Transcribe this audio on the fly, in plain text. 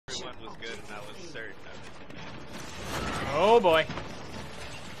good, and I was certain of it. Oh boy.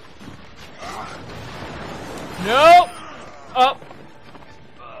 Nope. Oh.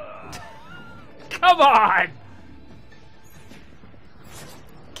 Come on.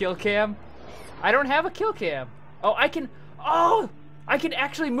 Kill cam. I don't have a kill cam. Oh, I can. Oh, I can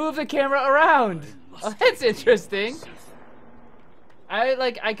actually move the camera around. Oh, that's interesting.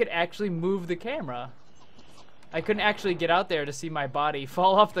 I could actually move the camera. I couldn't actually get out there to see my body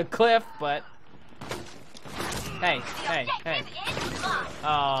fall off the cliff, but hey, hey, hey.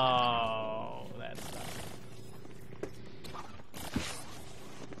 Oh, that's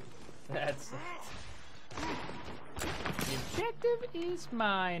that's the objective is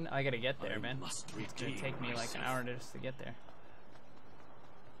mine. I gotta get there, man. It's gonna take me like an hour just to get there.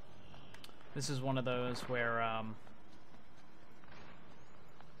 This is one of those where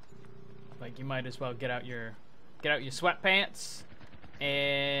like you might as well get out your sweatpants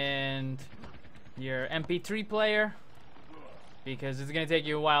and your MP3 player because it's gonna take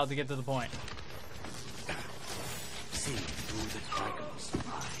you a while to get to the point. See through the dragon's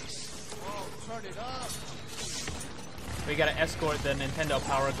eyes. Oh, turn it up. We gotta escort the Nintendo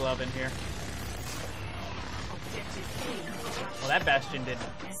Power Glove in here. Well, that Bastion did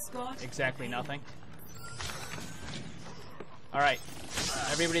exactly nothing. Alright,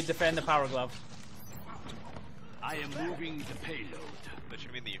 everybody defend the Power Glove. I am moving the payload. But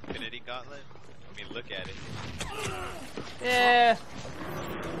you mean the Infinity Gauntlet? I mean, look at it. Yeah.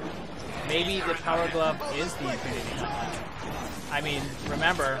 Maybe the Power Glove is the Infinity Gauntlet. I mean,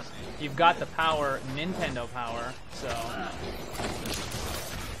 remember, you've got the power, Nintendo power, so... Oh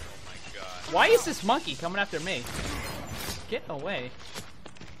my god. Why is this monkey coming after me? Get away.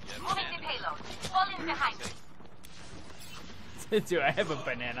 Moving the payload. Fall in behind me. Do I have a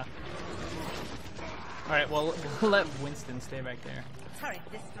banana? Alright, well, we'll let Winston stay back there. Turret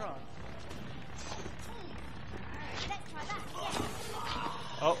destroyed.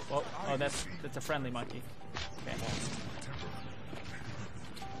 Oh, that's a friendly monkey. Okay.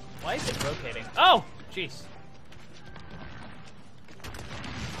 Why is it rotating? Oh! Jeez.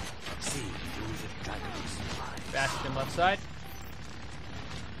 Bastion left side.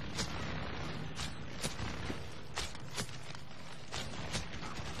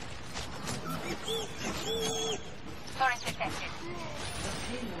 Turret detected.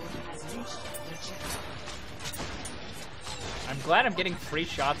 I'm glad I'm getting free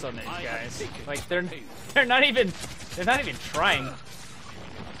shots on these guys. Like they're not even trying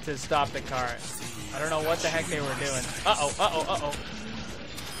to stop the cart. I don't know what the heck they were doing. Uh-oh.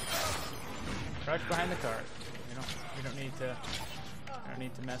 Crouch behind the cart. We don't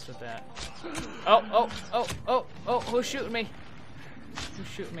need to mess with that. Oh, who's shooting me? Who's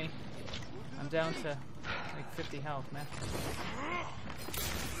shooting me? I'm down to like 50 health, man.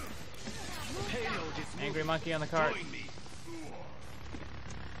 Angry monkey on the cart.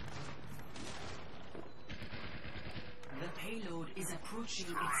 The payload is approaching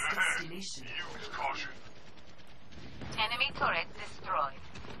its destination. Use caution. Enemy turret destroyed.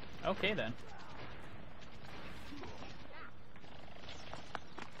 Okay then.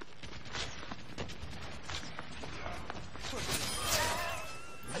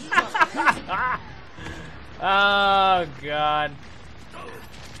 Oh god.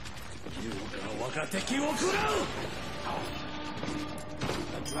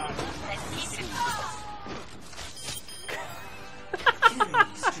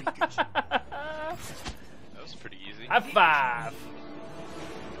 That was pretty easy. High five.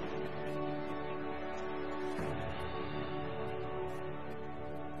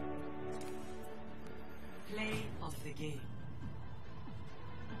 Play of the game.